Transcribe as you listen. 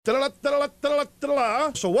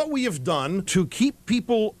So what we have done to keep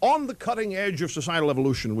people on the cutting edge of societal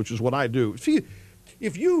evolution, which is what I do. See,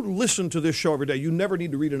 if you listen to this show every day, you never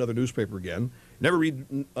need to read another newspaper again, never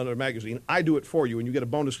read another magazine. I do it for you, and you get a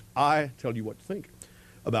bonus. I tell you what to think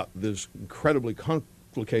about this incredibly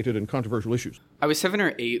complicated and controversial issues. I was 7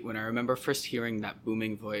 or 8 when I remember first hearing that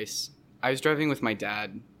booming voice. I was driving with my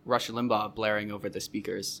dad, Rush Limbaugh blaring over the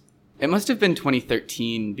speakers. It must have been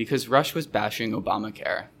 2013 because Rush was bashing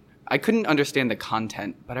Obamacare. I couldn't understand the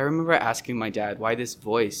content, but I remember asking my dad why this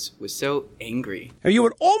voice was so angry. You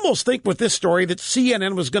would almost think with this story that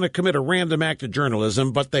CNN was going to commit a random act of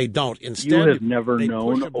journalism, but they don't. Instead, you have never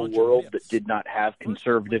known a world that did not have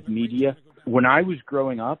conservative media. When I was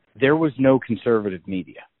growing up, there was no conservative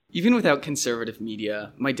media. Even without conservative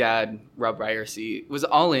media, my dad, Rob Ryerson, was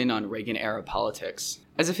all in on Reagan-era politics.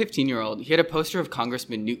 As a 15-year-old, he had a poster of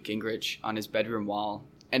Congressman Newt Gingrich on his bedroom wall.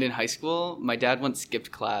 And in high school, my dad once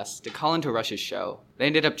skipped class to call into Rush's show. They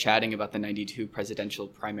ended up chatting about the '92 presidential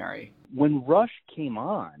primary. When Rush came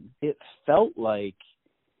on, it felt like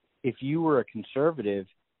if you were a conservative,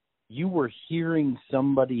 you were hearing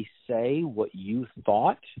somebody say what you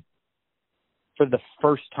thought for the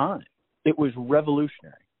first time. It was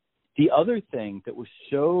revolutionary. The other thing that was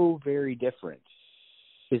so very different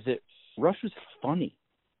is that Rush was funny.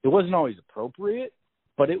 It wasn't always appropriate,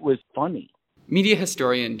 but it was funny. Media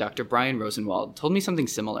historian Dr. Brian Rosenwald told me something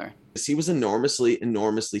similar. He was enormously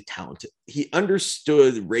talented. He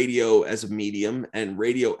understood radio as a medium and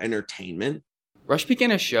radio entertainment. Rush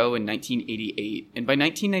began a show in 1988, and by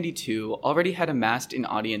 1992 already had amassed an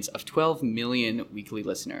audience of 12 million weekly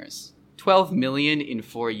listeners. 12 million in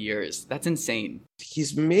 4 years. That's insane.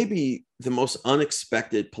 He's maybe the most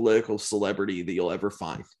unexpected political celebrity that you'll ever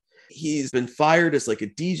find. He's been fired as like a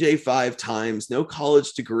DJ 5 times, no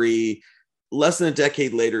college degree. Less than a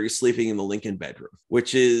decade later, he's sleeping in the Lincoln bedroom,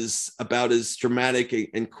 which is about as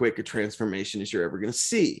dramatic and quick a transformation as you're ever going to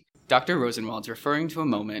see. Dr. Rosenwald's referring to a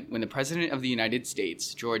moment when the President of the United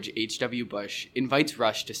States, George H.W. Bush, invites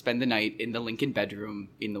Rush to spend the night in the Lincoln bedroom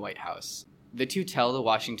in the White House. The two tell the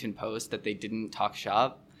Washington Post that they didn't talk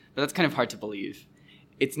shop, but that's kind of hard to believe.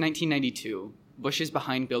 It's 1992. Bush is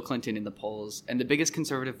behind Bill Clinton in the polls, and the biggest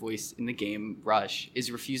conservative voice in the game, Rush,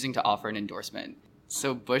 is refusing to offer an endorsement.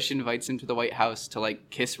 So Bush invites him to the White House to,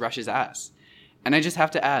 kiss Rush's ass. And I just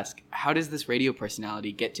have to ask, how does this radio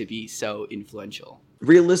personality get to be so influential?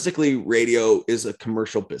 Realistically, radio is a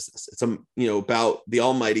commercial business. It's about the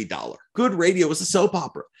almighty dollar. Good radio is a soap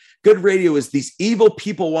opera. Good radio is these evil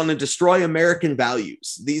people want to destroy American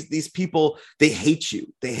values. These people, they hate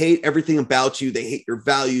you. They hate everything about you. They hate your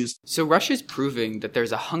values. So Rush is proving that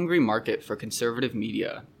there's a hungry market for conservative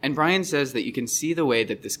media. And Brian says that you can see the way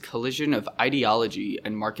that this collision of ideology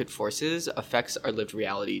and market forces affects our lived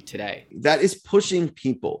reality today. That is pushing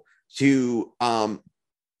people to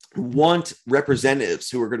want representatives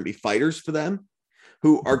who are going to be fighters for them,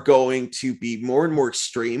 who are going to be more and more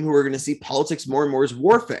extreme, who are going to see politics more and more as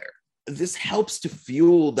warfare. This helps to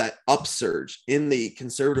fuel that upsurge in the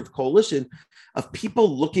conservative coalition of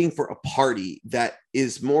people looking for a party that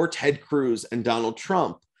is more Ted Cruz and Donald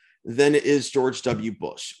Trump than it is George W.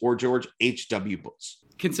 Bush or George H.W. Bush.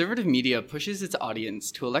 Conservative media pushes its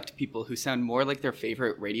audience to elect people who sound more like their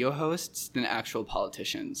favorite radio hosts than actual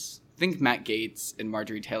politicians. Think Matt Gaetz and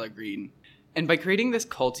Marjorie Taylor Greene. And by creating this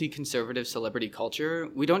culty conservative celebrity culture,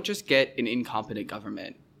 we don't just get an incompetent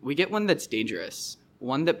government. We get one that's dangerous,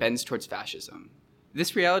 one that bends towards fascism.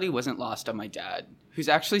 This reality wasn't lost on my dad, who's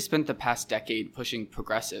actually spent the past decade pushing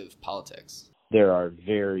progressive politics. There are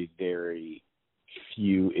very, very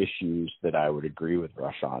few issues that I would agree with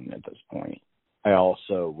Rush on at this point. I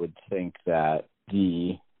also would think that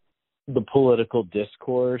the political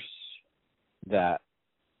discourse that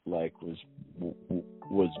was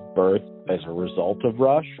birthed as a result of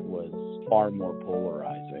Rush was far more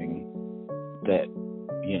polarizing. That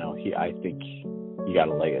I think you got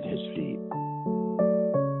to lay at his feet.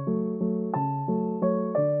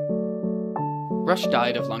 Rush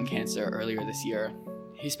died of lung cancer earlier this year.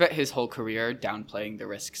 He spent his whole career downplaying the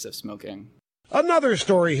risks of smoking. Another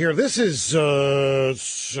story here. This is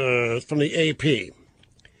from the AP.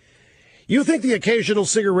 You think the occasional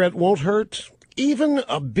cigarette won't hurt? Even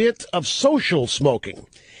a bit of social smoking,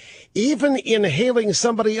 even inhaling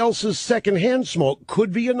somebody else's secondhand smoke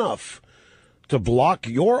could be enough to block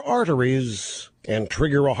your arteries and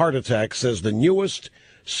trigger a heart attack, says the newest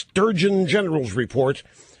Sturgeon General's report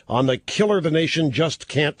on the killer the nation just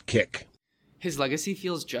can't kick. His legacy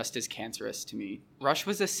feels just as cancerous to me. Rush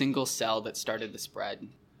was a single cell that started the spread.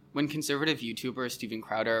 When conservative YouTuber Steven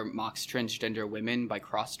Crowder mocks transgender women by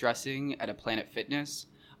cross-dressing at a Planet Fitness,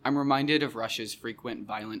 I'm reminded of Rush's frequent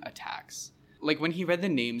violent attacks. Like when he read the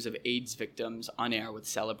names of AIDS victims on air with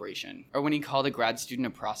Celebration, or when he called a grad student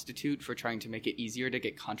a prostitute for trying to make it easier to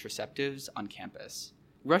get contraceptives on campus.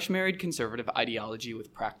 Rush married conservative ideology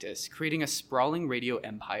with practice, creating a sprawling radio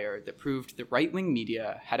empire that proved that right-wing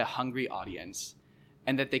media had a hungry audience,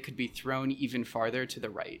 and that they could be thrown even farther to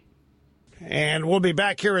the right. And we'll be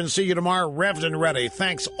back here and see you tomorrow, revved and ready.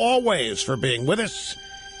 Thanks always for being with us.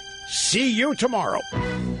 See you tomorrow.